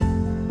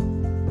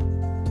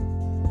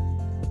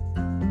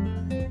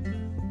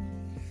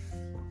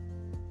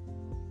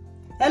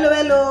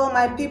Hello,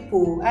 my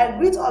people. I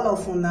greet all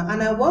of una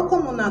and I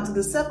welcome una to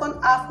the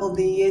second half of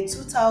the year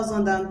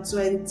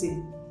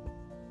 2020.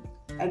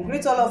 I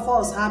greet all of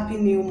us happy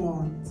new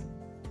month.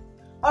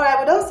 Alright,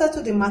 we don't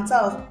settle the matter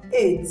of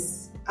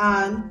AIDS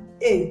and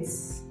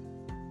AIDS.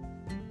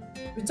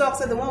 We talk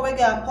say the one wey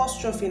get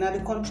apostrophe na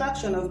the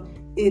contraction of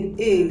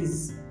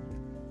AIDS.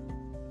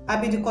 I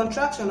be the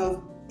contraction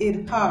of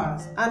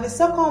AIDS. And the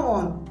second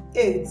one,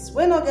 AIDS,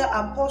 wey no get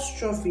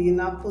apostrophe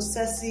na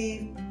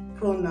possessive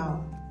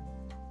pronoun.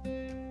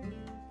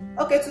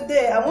 Okay,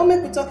 today I want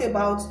make we talk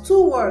about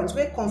two words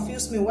wey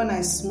confuse me when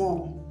I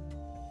small.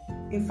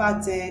 In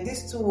fact,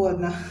 these two words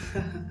now,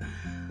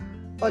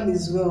 all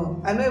is well.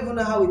 I don't even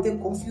know how it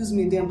take confuse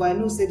me then, but I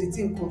know say the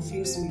thing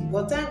confuse me.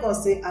 But thank God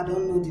say I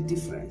don't know the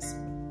difference.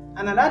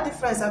 And that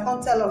difference I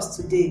can't tell us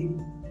today.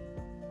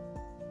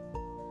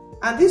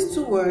 And these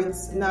two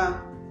words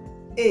now,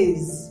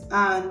 is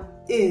and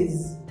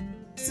is.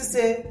 See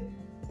say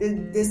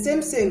the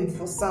same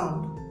for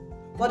sound,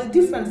 but the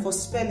different for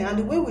spelling and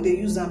the way we they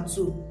use them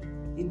too.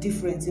 It's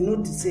different, it's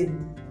not the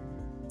same.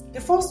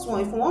 The first one,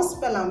 if we want to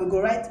spell them, we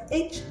go write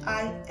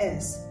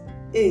H-I-S,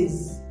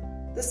 is.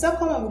 The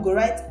second one, we go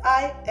write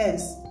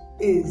I-S,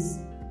 is.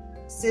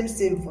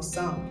 Same for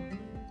sound.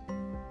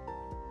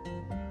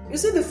 You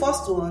see the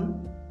first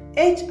one,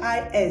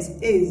 H-I-S,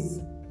 is.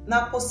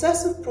 Now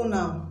possessive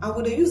pronoun, and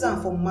we dey use them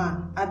for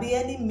man, I be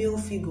any male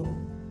figure.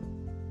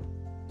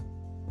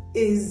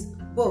 Is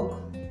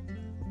book,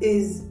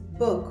 is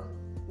book.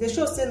 They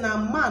show say now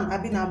man, I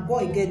be na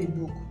boy get the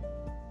book.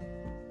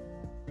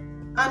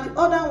 And the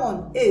other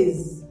one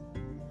is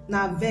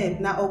na verb,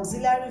 na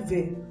auxiliary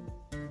verb.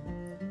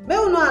 May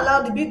we not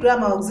allow the big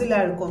grammar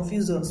auxiliary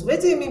confuse us.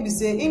 Wetin e mean be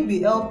say im be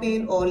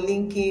helping or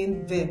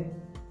linking verb.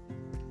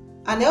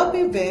 And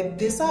helping verb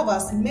they serve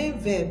as main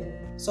verb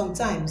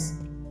sometimes.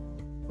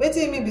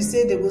 Wetin e mean be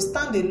say they go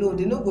stand alone,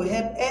 they no go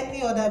help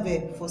any other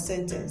verb for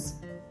sentence.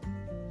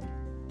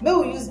 May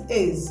we use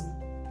is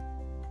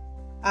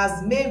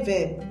as main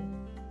verb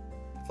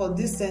for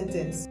this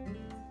sentence.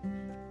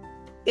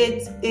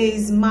 It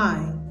is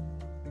mine.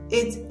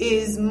 It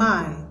is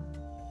mine.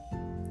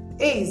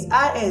 Is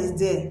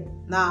there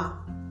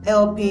now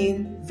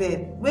helping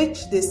verb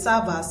which they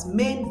serve as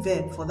main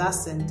verb for that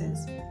sentence.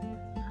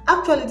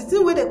 Actually, the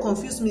thing where they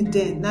confuse me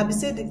then now be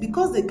say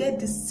because they get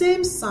the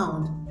same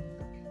sound.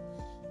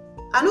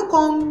 I no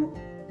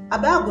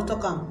go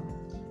talk am.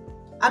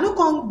 I no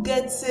come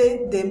get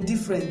say them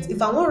different.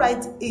 If I want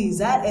write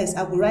is I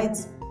go write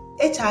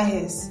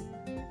HIS.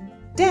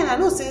 Then I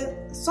know say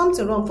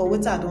something wrong for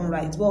what I don't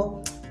write.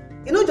 But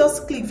you know,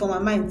 just click for my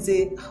mind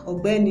say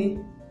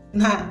Ogbeni,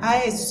 nah,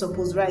 IS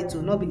supposed write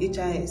to not be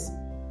HIS.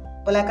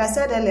 But like I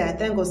said earlier, I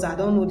thank God so I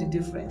don't know the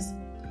difference.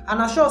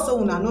 And I'm sure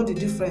so una know the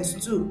difference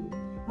too.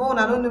 But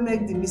una don't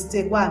make the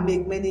mistake what I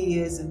make many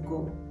years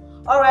ago.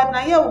 Alright, now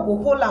here we go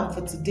hold on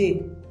for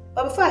today.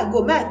 But before I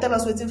go, may I tell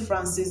us what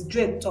Francis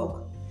Drake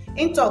talk?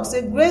 In talk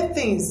say great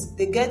things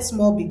they get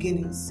small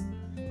beginnings.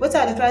 What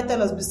I try to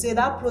tell us be say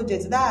that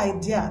project, that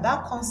idea,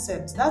 that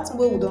concept, that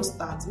way we don't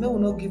start, may we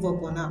not give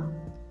up on them.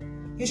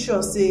 He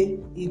sure say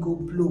he go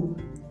blow.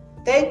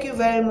 Thank you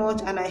very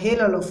much and I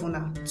hail all of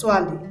una.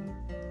 Twali.